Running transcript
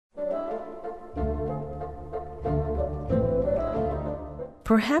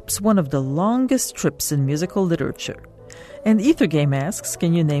Perhaps one of the longest trips in musical literature. And Ether Game asks,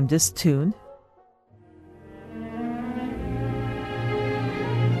 can you name this tune?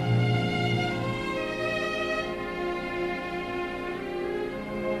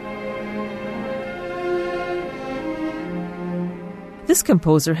 This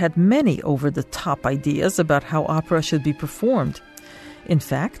composer had many over-the-top ideas about how opera should be performed. In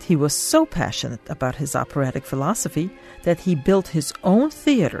fact, he was so passionate about his operatic philosophy that he built his own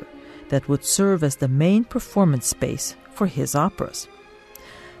theater that would serve as the main performance space for his operas.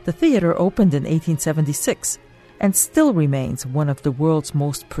 The theater opened in 1876 and still remains one of the world's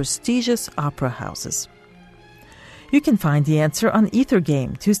most prestigious opera houses. You can find the answer on Ether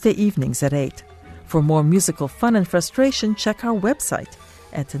Game Tuesday evenings at 8. For more musical fun and frustration, check our website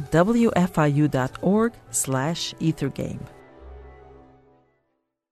at wfiu.org/ethergame.